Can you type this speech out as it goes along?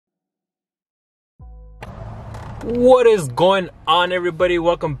What is going on, everybody?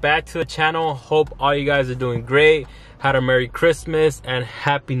 Welcome back to the channel. Hope all you guys are doing great. Had a Merry Christmas and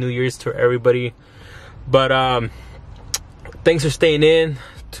Happy New Year's to everybody. But thanks for staying in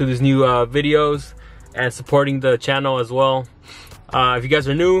to these new videos and supporting the channel as well. If you guys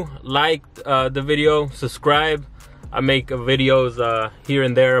are new, like the video, subscribe. I make videos here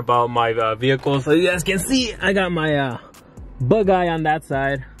and there about my vehicles. So you guys can see, I got my bug eye on that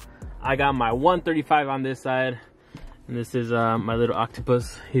side. I got my 135 on this side. And this is my little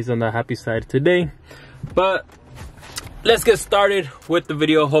octopus. He's on the happy side today. But let's get started with the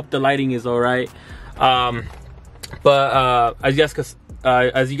video. Hope the lighting is all right. As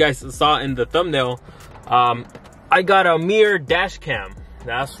you guys saw in the thumbnail, I got a mirror dash cam.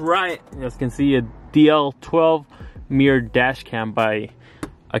 That's right. You guys can see a DL12 mirror dash cam by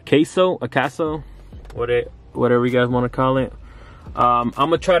AKASO, whatever you guys want to call it. I'm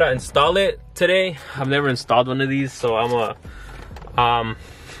gonna try to install it today. I've never installed one of these, so I'm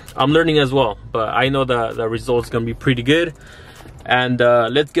learning as well, but I know the result's gonna be pretty good. And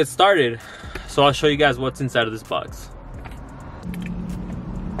let's get started. So I'll show you guys what's inside of this box.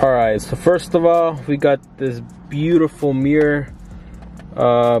 All right, so first of all, we got this beautiful mirror,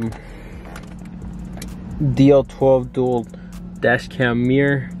 DL12 dual dash cam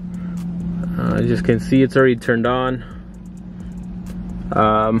mirror. As you can see, it's already turned on.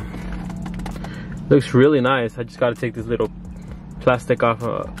 Looks really nice. I just got to take this little plastic off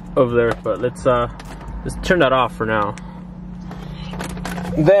of there, but let's turn that off for now.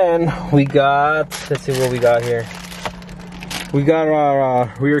 Then we got, let's see what we got here. We got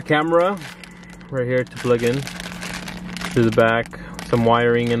our rear camera right here to plug in to the back. Some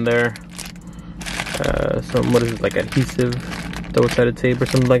wiring in there. Some, what is it, like adhesive, double-sided tape or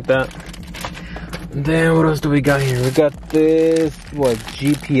something like that. And then what else do we got here? We got this, what,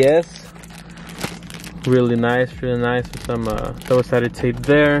 GPS. Really nice with some double-sided tape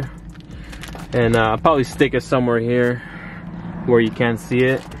there. And I'll probably stick it somewhere here where you can't see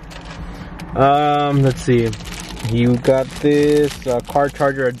it. Let's see. You got this car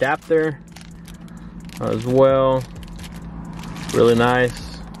charger adapter as well. Really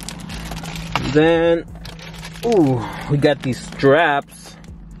nice. Then, ooh, we got these straps.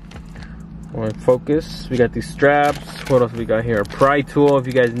 Focus. We got these straps. What else we got here? A pry tool if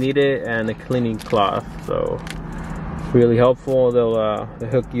you guys need it, and a cleaning cloth. So really helpful. They'll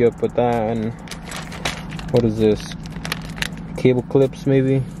hook you up with that. And what is this? Cable clips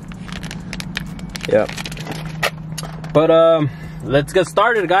maybe. Yep. But let's get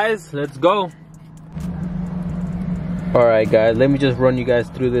started, guys. Let's go. All right, guys. Let me just run you guys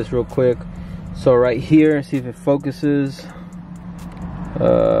through this real quick. So right here, see if it focuses.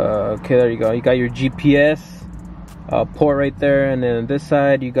 Okay, there you go. You got your GPS port right there, and then on this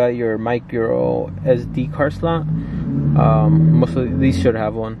side you got your micro SD card slot. Most of these should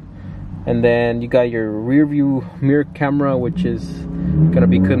have one. And then you got your rear view mirror camera, which is gonna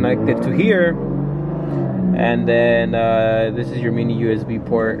be connected to here. And then this is your mini USB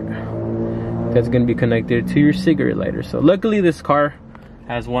port that's gonna be connected to your cigarette lighter. So luckily this car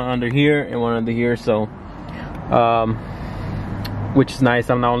has one under here and one under here, so which is nice.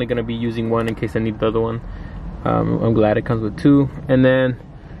 I'm not only gonna be using one in case I need the other one. I'm glad it comes with two. And then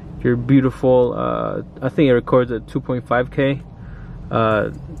your beautiful, I think it records at 2.5K,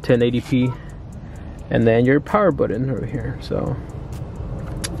 1080p. And then your power button over here. So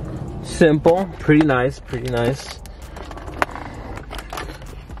simple, pretty nice, pretty nice.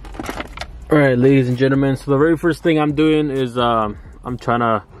 All right, ladies and gentlemen. So the very first thing I'm doing is I'm trying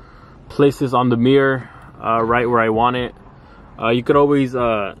to place this on the mirror right where I want it. You could always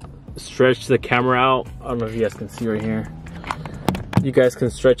stretch the camera out. I don't know if you guys can see right here. You guys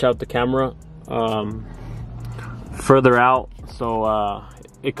can stretch out the camera further out, so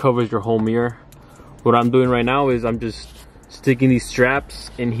it covers your whole mirror. What I'm doing right now is I'm just sticking these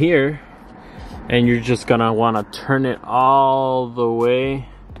straps in here, and you're just gonna want to turn it all the way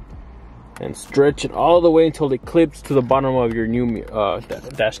and stretch it all the way until it clips to the bottom of your new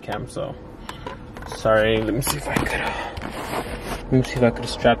dash cam. So sorry, let me see if I could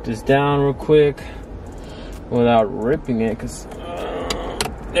strap this down real quick without ripping it, because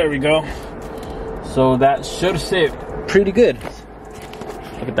there we go. So that should sit pretty good.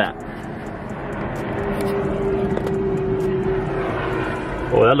 Look at that.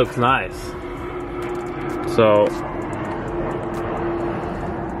 Oh, that looks nice. So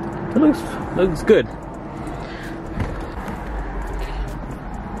it looks good.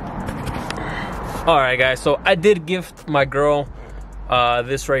 All right, guys, so I did gift my girl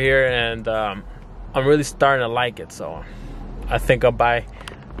this right here, and I'm really starting to like it, so I think I'll buy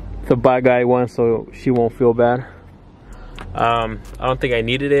the bad guy one, so she won't feel bad. I don't think I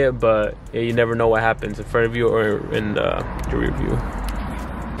needed it, but yeah, you never know what happens in front of you or in the rear view.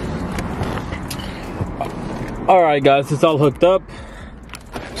 All right, guys, it's all hooked up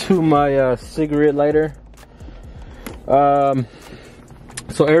to my cigarette lighter.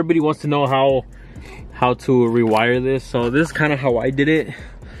 So everybody wants to know how to rewire this. So this is kind of how I did it.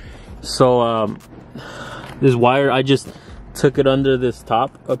 So this wire, I just took it under this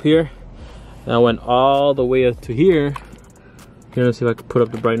top up here, and I went all the way up to here. Let's see if I can put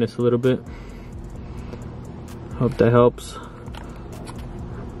up the brightness a little bit. Hope that helps.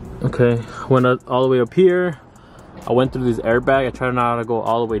 Okay, went all the way up here. I went through this airbag. I tried not to go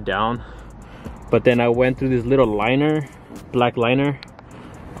all the way down, but then I went through this little liner, black liner,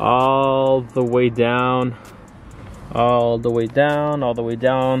 all the way down, all the way down, all the way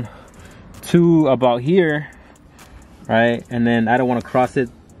down to about here, right? And then I don't want to cross it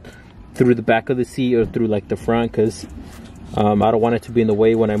through the back of the seat or through like the front, because I don't want it to be in the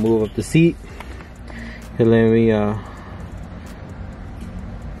way when I move up the seat. Okay, let me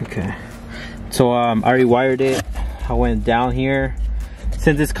okay, so I already wired it. I went down here.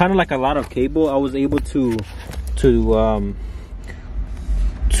 Since it's kind of like a lot of cable, I was able to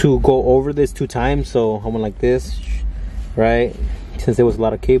go over this 2 times. So I went like this, right, since there was a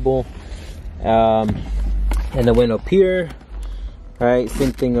lot of cable. And I went up here, right,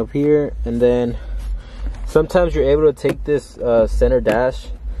 same thing up here. And then sometimes you're able to take this center dash,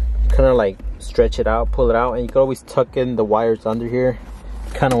 kind of like stretch it out, pull it out, and you can always tuck in the wires under here.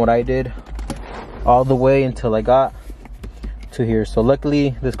 Kind of what I did all the way until I got to here. So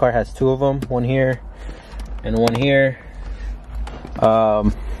luckily this car has 2 of them, one here and one here.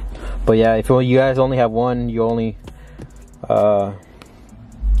 But yeah, if you guys only have one, you only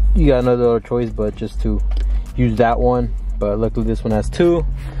you got another other choice but just to use that one. But luckily this one has 2,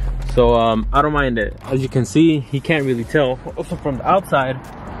 so I don't mind it. As you can see, you can't really tell also from the outside.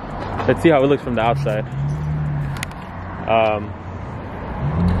 Let's see how it looks from the outside.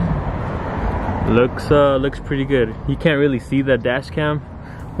 Looks pretty good. You can't really see the dash cam,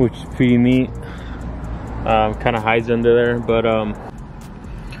 which is pretty neat. Kind of hides under there, but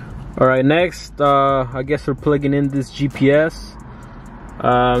all right, next I guess we're plugging in this GPS.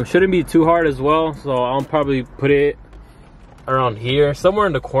 Shouldn't be too hard as well, so I'll probably put it around here, somewhere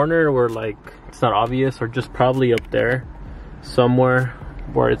in the corner where like it's not obvious, or just probably up there somewhere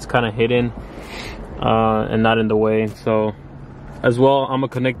where it's kind of hidden and not in the way. So as well, I'm gonna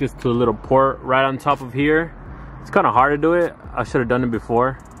connect this to a little port right on top of here. It's kind of hard to do it. I should have done it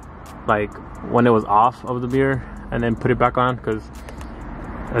before, like when it was off of the mirror, and then put it back on, because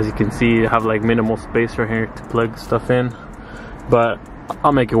as you can see, I have like minimal space right here to plug stuff in. But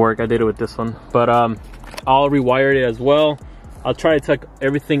I'll make it work. I did it with this one, but I'll rewire it as well. I'll try to tuck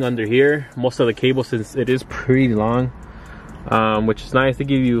everything under here, most of the cable, since it is pretty long, which is nice to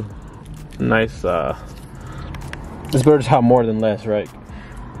give you nice it's better to have more than less, right?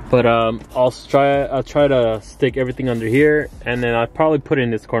 But I'll try to stick everything under here, and then I'll probably put it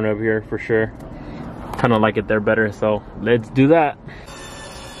in this corner over here for sure. Kind of like it there better, so let's do that.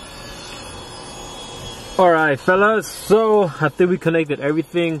 All right, fellas, so I think we connected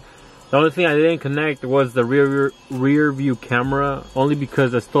everything. The only thing I didn't connect was the rear view camera, only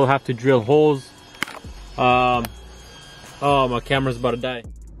because I still have to drill holes. Oh, my camera's about to die.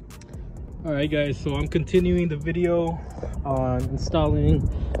 All right, guys, so I'm continuing the video on installing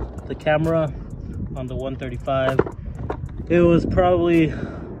the camera on the 135. It was probably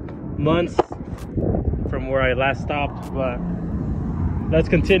months from where I last stopped, but let's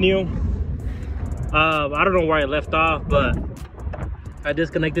continue. I don't know where I left off, but I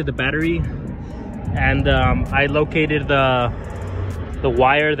disconnected the battery, and I located the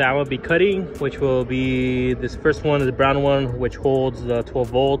wire that I will be cutting, which will be this first one, the brown one, which holds the 12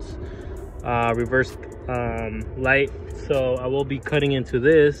 volts reverse light. So I will be cutting into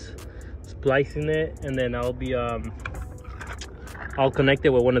this, splicing it, and then I'll be I'll connect it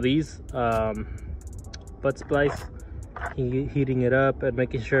with one of these butt splice, heating it up and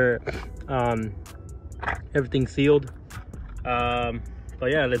making sure everything's sealed. But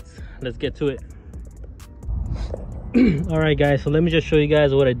yeah, let's get to it. All right, guys, so let me just show you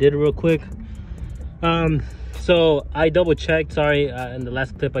guys what I did real quick. So I double checked, sorry, in the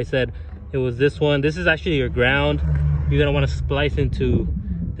last clip I said it was this one. This is actually your ground. You're gonna want to splice into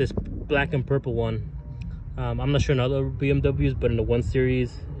this black and purple one. I'm not sure in other BMWs, but in the 1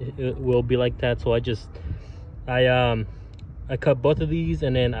 Series it will be like that. So I cut both of these,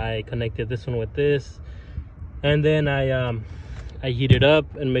 and then I connected this one with this, and then I heat it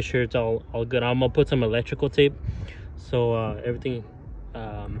up and make sure it's all good. I'm gonna put some electrical tape so everything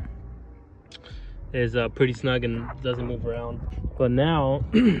is pretty snug and doesn't move around. But now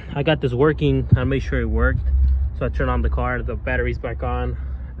I got this working. I made sure it worked, so I turned on the car, the battery's back on,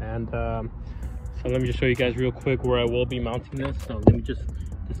 and so let me just show you guys real quick where I will be mounting this. So let me just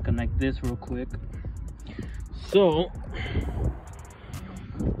disconnect this real quick. So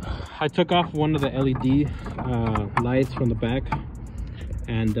I took off one of the LED lights from the back,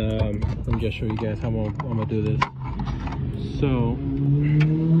 and let me just show you guys how I'm gonna do this. So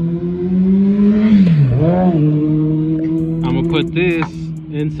I'm gonna put this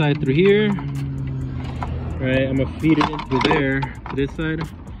inside through here, right? I'm gonna feed it in through there to this side,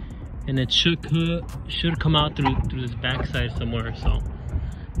 and it should come out through this back side somewhere. So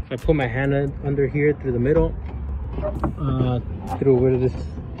if I put my hand under here through the middle, through where this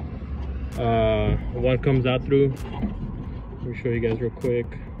one comes out through, let me show you guys real quick.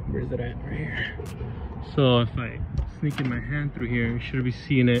 Where's it at? Right here. So if I sneak in my hand through here, you should be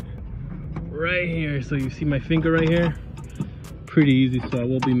seeing it right here. So you see my finger right here, pretty easy. So I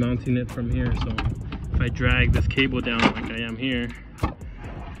will be mounting it from here. So if I drag this cable down like I am here,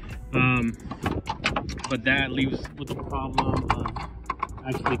 but that leaves with the problem of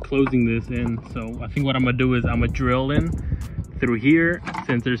actually closing this in. So I think what I'm gonna do is I'm gonna drill in through here,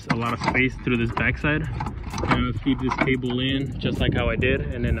 since there's a lot of space through this backside. I'm gonna feed this cable in just like how I did,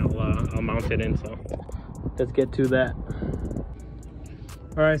 and then I'll mount it in. So let's get to that.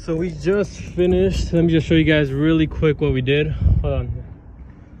 All right, so we just finished. Let me just show you guys really quick what we did. Hold on.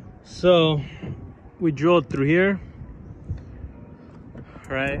 So we drilled through here,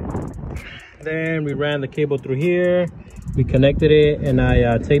 right? Then we ran the cable through here. We connected it, and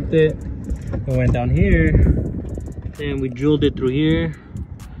I taped it. It went down here, and we drilled it through here.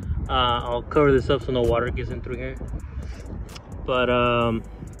 I'll cover this up so no water gets in through here. But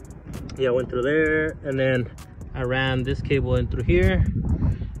yeah, I went through there, and then I ran this cable in through here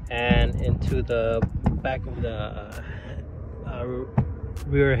and into the back of the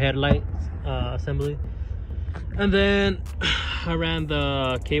rear headlight assembly. And then I ran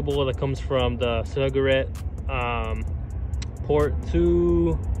the cable that comes from the cigarette port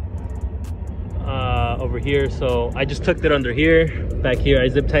to over here. So I just tucked it under here, back here. I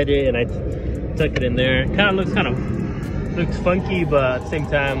zip tied it and I tucked it in there. Kind of looks funky, but at the same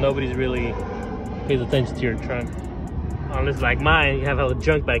time, nobody's really pays attention to your trunk. Unless like mine, you have a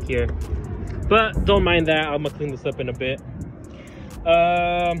junk back here. But don't mind that. I'm gonna clean this up in a bit.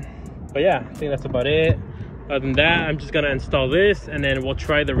 But yeah, I think that's about it. Other than that, I'm just gonna install this, and then we'll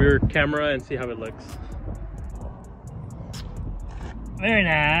try the rear camera and see how it looks. Very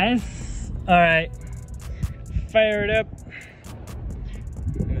nice. All right, fire it up.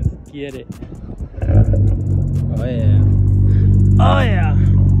 Let's get it. Oh yeah. Oh yeah.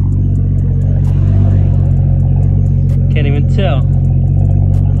 Can't even tell.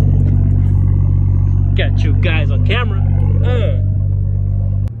 Got you guys on camera.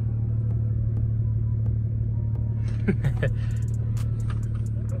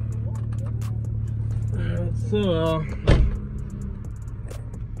 So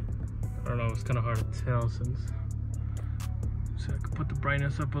I don't know, it's kind of hard to tell since, so I can put the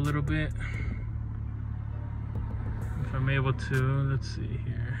brightness up a little bit if I'm able to. Let's see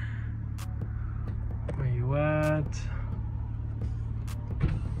here, where you at?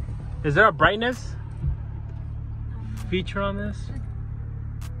 Is there a brightness feature on this?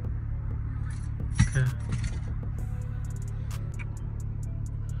 Okay.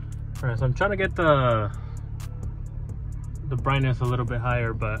 All right, so I'm trying to get the brightness a little bit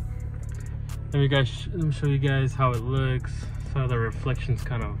higher, but let me show you guys how it looks. So the reflection's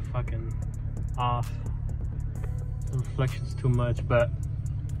kind of fucking off. The reflection's too much, but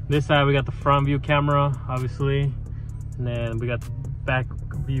this side we got the front view camera, obviously, and then we got the back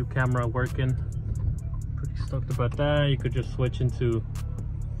view camera working. Pretty stoked about that. You could just switch into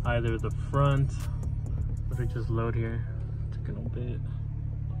either the front. Let me just load here. Took a little bit.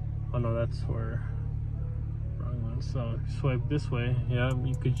 Oh no, that's where wrong one. So swipe this way. Yeah,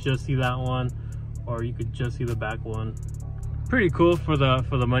 you could just see that one, or you could just see the back one. Pretty cool for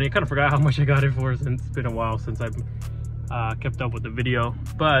the money. I kind of forgot how much I got it for, since it's been a while since I've kept up with the video.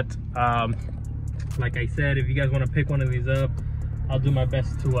 But like I said, if you guys want to pick one of these up, I'll do my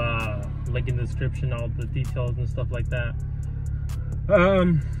best to link in the description all the details and stuff like that.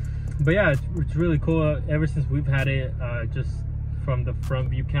 But yeah, it's really cool. Ever since we've had it, just from the front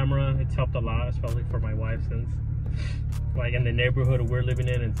view camera, it's helped a lot, especially for my wife, since like in the neighborhood we're living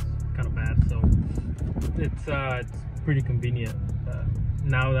in, it's kind of bad. So it's pretty convenient.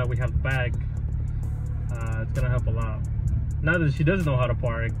 Now that we have the bag, it's gonna help a lot. Not that she doesn't know how to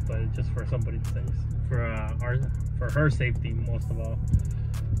park, but just for somebody's sake, for her safety most of all.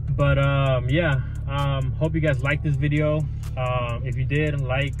 But yeah, hope you guys liked this video. If you did,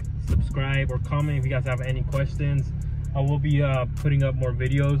 like, subscribe, or comment if you guys have any questions. I will be putting up more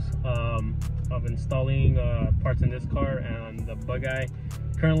videos of installing parts in this car and the bug eye.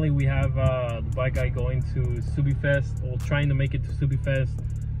 Currently we have the bug eye going to SubiFest. We're trying to make it to SubiFest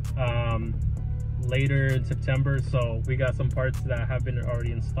later in September, so we got some parts that have been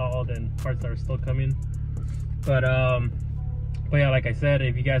already installed and parts that are still coming. But yeah, like I said,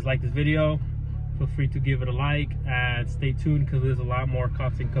 if you guys like this video, feel free to give it a like and stay tuned because there's a lot more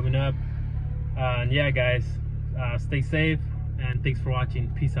content coming up. And yeah, guys, stay safe and thanks for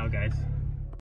watching. Peace out, guys.